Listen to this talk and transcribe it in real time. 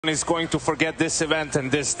is going to forget this event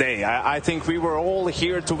and this day. I think we were all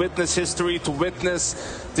here to witness history, to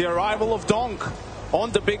witness the arrival of Donk on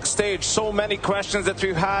the big stage. So many questions that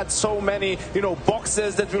we've had, so many,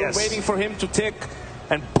 boxes that we were waiting for him to tick.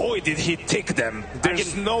 And boy, did he tick them.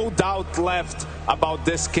 There's no doubt left about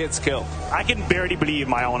this kid's skill. I can barely believe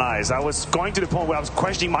my own eyes. I was going to the point where I was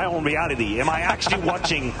questioning my own reality. Am I actually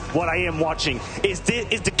watching what I am watching? Is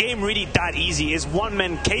the game really that easy? Is one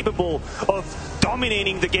man capable of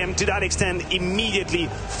dominating the game to that extent immediately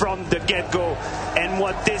from the get-go? And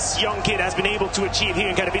what this young kid has been able to achieve here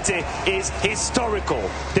in Katowice is historical.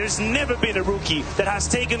 There's never been a rookie that has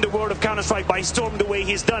taken the world of Counter-Strike by storm the way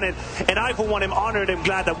he's done it. And I, for one, am honored and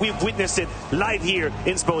glad that we've witnessed it live here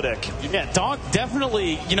in Spodek. Yeah, Donk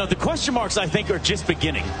definitely, the question marks I think are just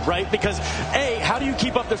beginning, right? Because A, how do you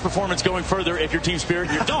keep up this performance going further if your team spirit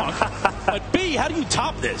and your Donk? But B, how do you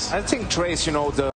top this? I think Trace, the